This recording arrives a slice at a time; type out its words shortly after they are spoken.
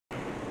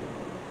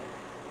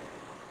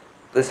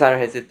the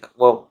Sirenhead TikTok.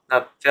 Well,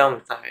 not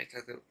film Sirenhead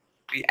TikTok.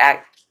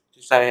 React to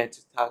Sirenhead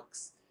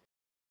TikToks.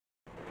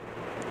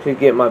 To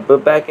get my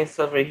book back and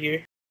stuff right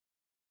here.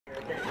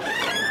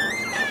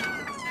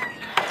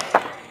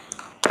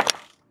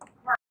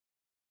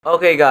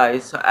 Okay,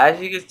 guys. So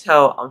as you can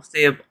tell, I'm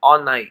staying up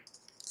all night.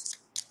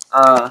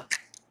 Uh,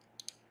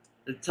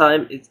 the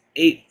time is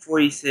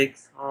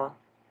 8:46.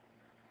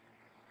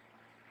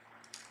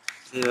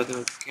 See if I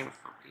can camera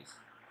focus.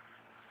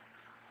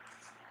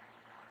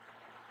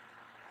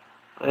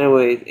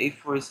 Anyways,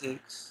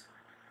 8:46,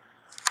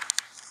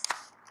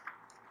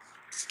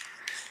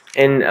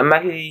 and I'm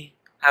actually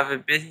having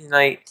a busy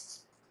night.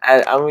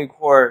 I'm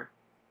record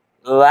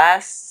the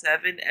last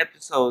 7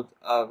 episodes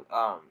of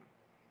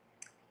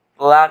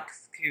Black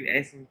Q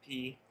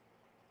SMP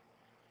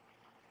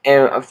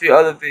and a few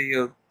other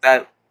videos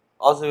that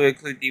also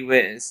include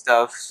D-Wit and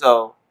stuff.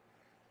 So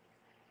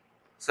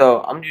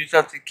I'm doing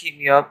stuff to keep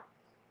me up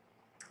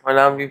when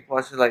I'm be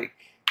watching like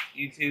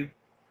YouTube.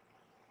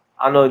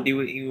 I know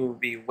D-Wit even will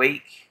be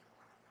awake.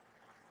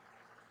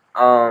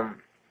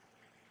 Um,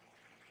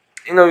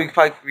 we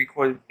probably could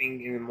record the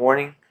thing in the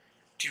morning.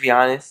 To be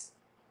honest,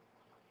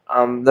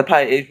 that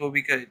probably is what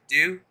we could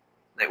do.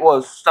 Like,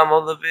 well, some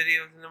of the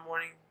videos in the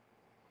morning.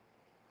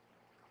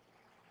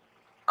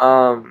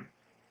 Um,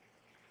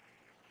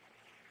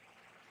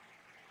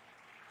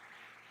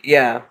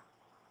 yeah.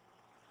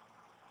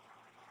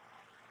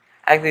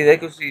 Actually, they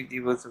go see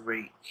D-Wit's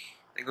awake.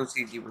 They go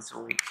see D-Wit's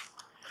awake.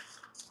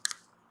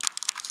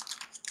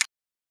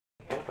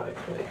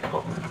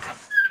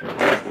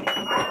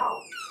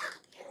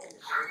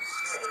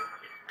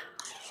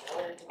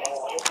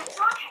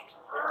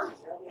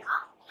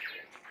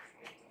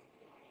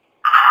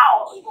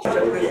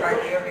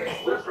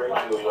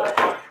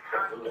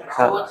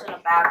 Go to the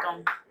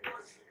bathroom.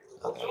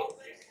 Okay.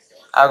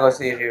 I'll go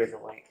see if he was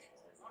awake.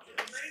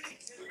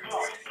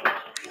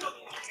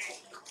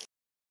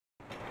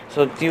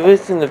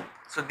 D-Wit's in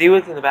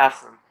the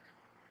bathroom.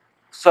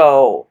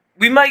 So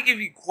we might give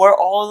you record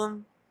all of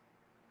them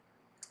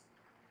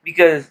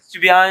because, to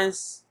be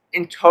honest,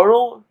 in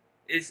total,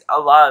 it's a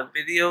lot of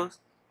videos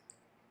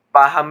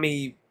by how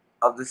many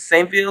of the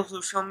same videos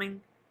we're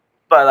filming,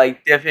 but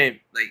like different,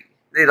 like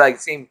they like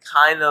same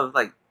kind of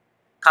like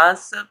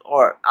concept,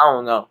 or I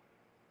don't know,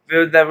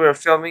 videos that we're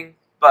filming,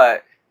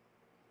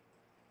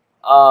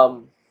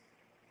 um,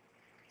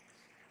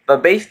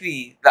 but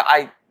basically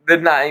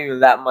there's not even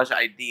that much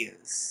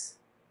ideas.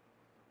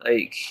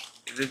 Like,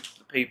 is this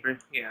the paper?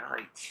 Yeah,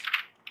 like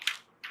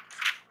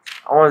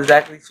I won't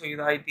exactly show you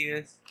the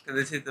ideas because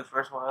this is the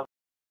first one.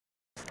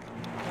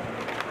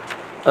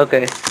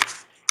 Okay.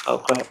 Oh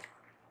crap.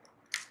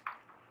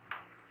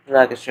 Now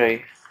I can show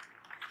you.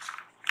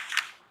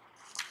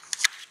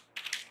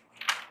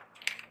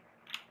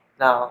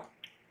 Now,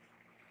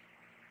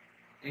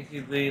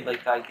 basically,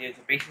 like the ideas,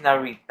 basically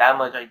not really that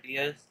much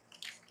ideas.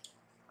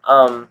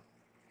 Um,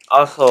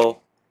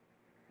 also,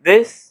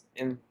 this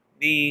and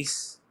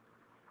these,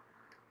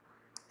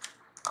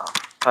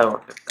 probably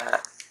won't fit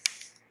that.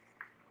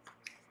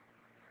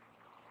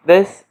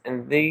 This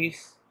and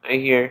these right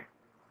here,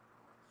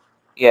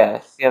 yeah,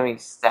 see how many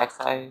stack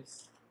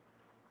size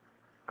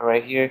are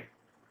right here?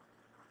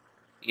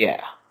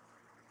 Yeah.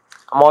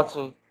 I'm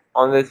also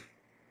on this,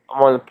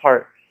 I'm on the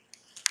part.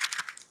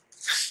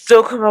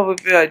 Still coming up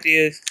with good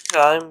ideas, so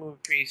I'm moving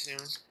pretty soon.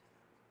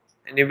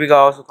 And then we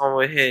got also come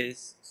with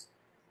his.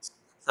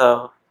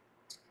 So,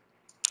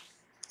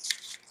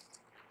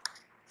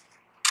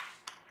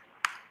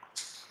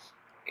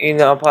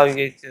 I'll probably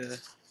get to,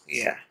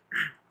 yeah.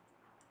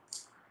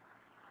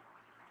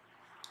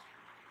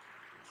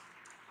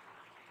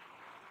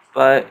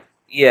 But,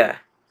 yeah.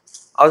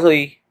 Also,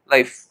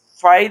 like,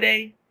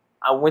 Friday,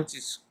 I went to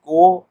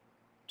school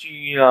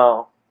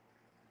to,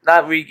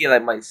 not really get,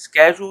 like, my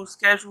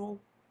schedule,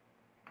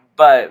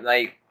 but,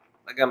 like,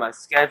 on my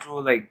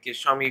schedule, like, get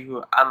show me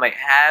who I might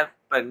have,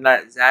 but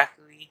not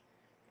exactly.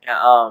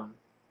 And,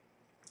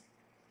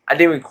 I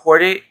didn't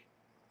record it.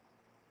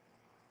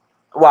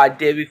 Well, I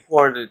did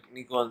record the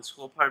me going to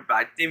school part, but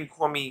I didn't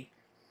record me,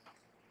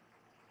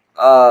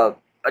 a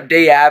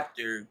day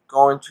after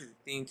going to the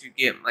thing to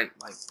get, like,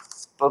 my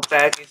book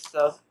bag and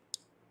stuff.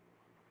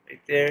 Right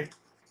there.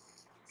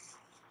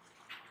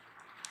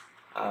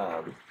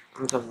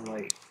 I'm talking,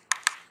 like,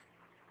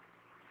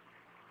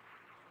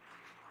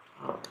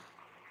 uh,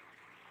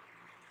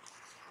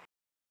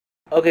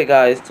 okay,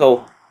 guys,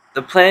 so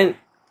the plan,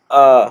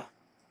 uh,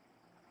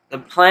 the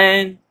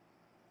plan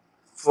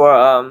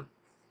for,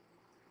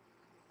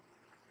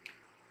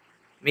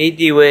 me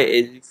D-Wit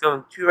is we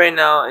film 2 right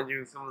now, and then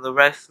we film the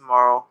rest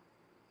tomorrow.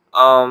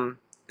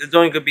 There's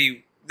only gonna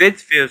be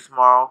this video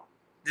tomorrow.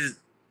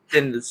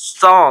 Then the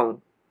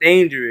song,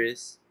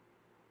 Dangerous,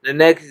 the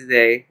next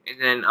day,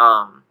 and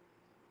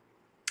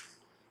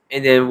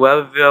then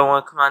whatever video I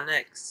want to come out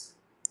next.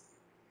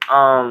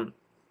 Um,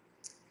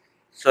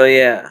 so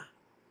yeah.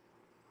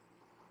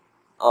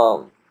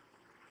 Um,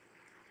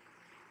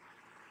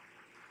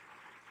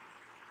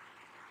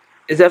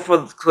 except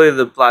for clearly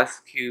the Black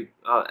Cube,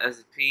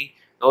 SP,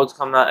 those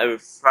come out every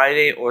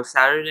Friday or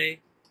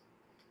Saturday.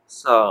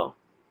 So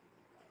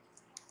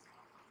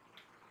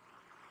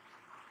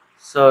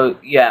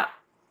yeah.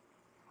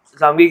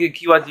 So I'm gonna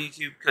keep watching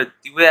YouTube because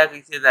the way I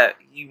can say that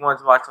he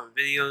wants to watch some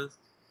videos,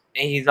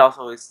 and he's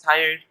also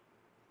tired.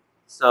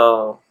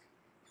 So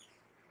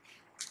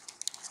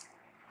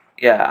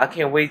yeah, I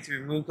can't wait to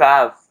remove. I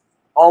have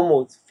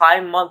almost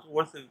 5 months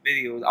worth of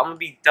videos. I'm gonna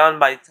be done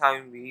by the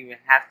time we even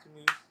have to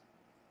move.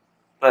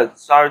 But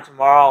starting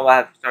tomorrow, I'll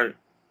have to start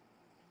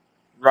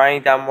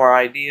writing down more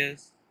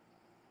ideas.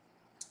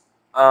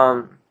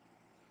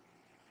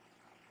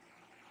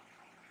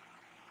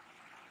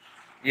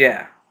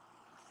 Yeah.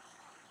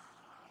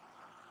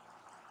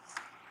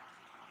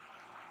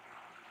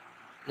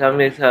 So I'm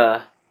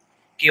gonna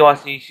keep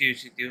watching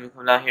YouTube to do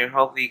come down here.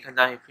 Hopefully, he comes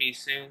down here pretty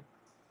soon.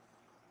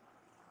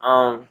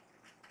 And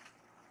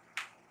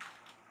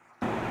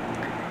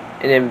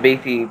then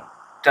basically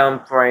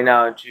done for right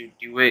now to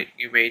do it.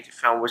 Get ready to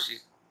film, which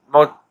is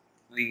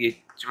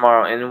mostly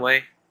tomorrow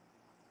anyway.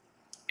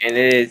 And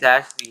it is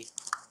actually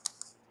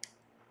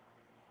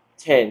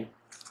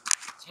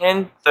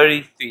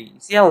 10:33. You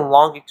see how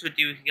long it took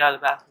you to get out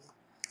of the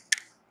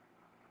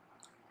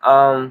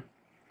bathroom?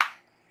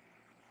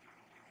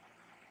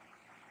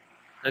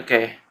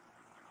 Okay.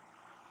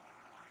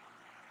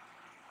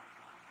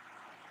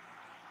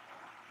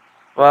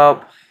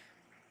 Well,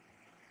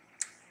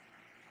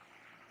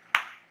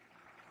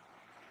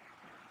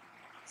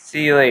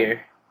 see you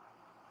later.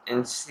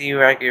 And see you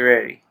when I get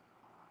ready,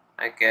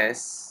 I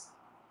guess.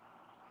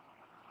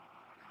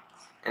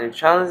 And I'm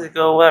trying to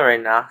go well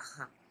right now.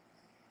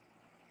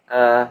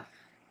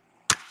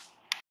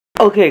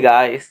 Okay,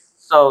 guys.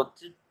 So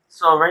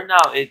right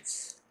now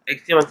it's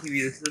XDM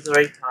TV. This is the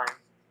right time.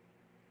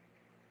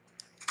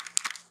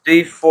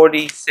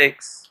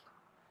 3:46.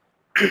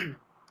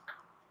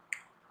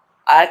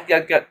 I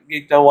got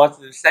done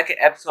watching the second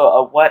episode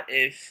of What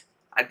If.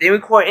 I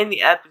didn't record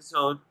any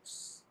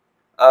episodes.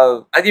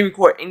 I didn't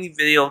record any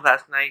videos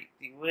last night.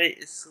 The way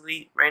is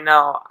asleep right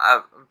now.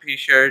 I'm pretty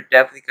sure,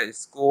 definitely because it's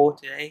school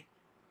today.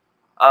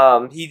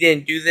 He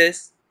didn't do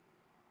this.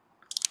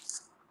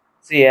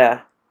 So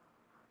yeah,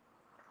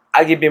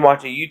 I just been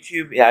watching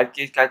YouTube. Yeah, I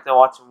just got done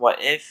watching What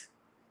If.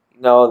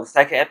 You know, the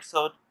second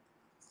episode.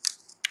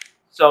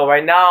 So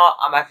right now,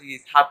 I'm actually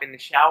just hopping in the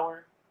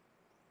shower.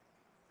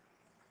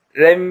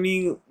 Let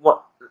me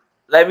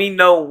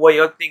know what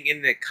you're thinking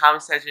in the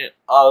comment section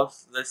of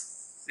the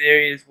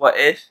series What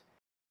If.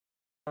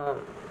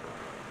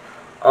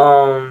 Um,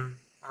 um,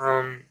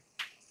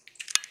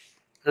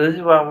 so this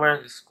is what I'm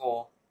wearing to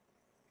school.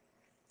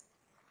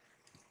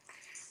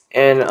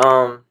 And,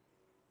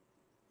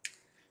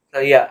 so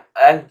yeah,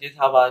 I just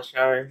hop out of the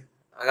shower.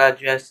 I got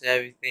dressed and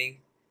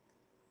everything.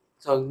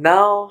 So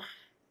now,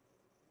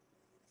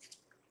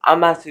 I'm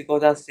about to go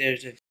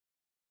downstairs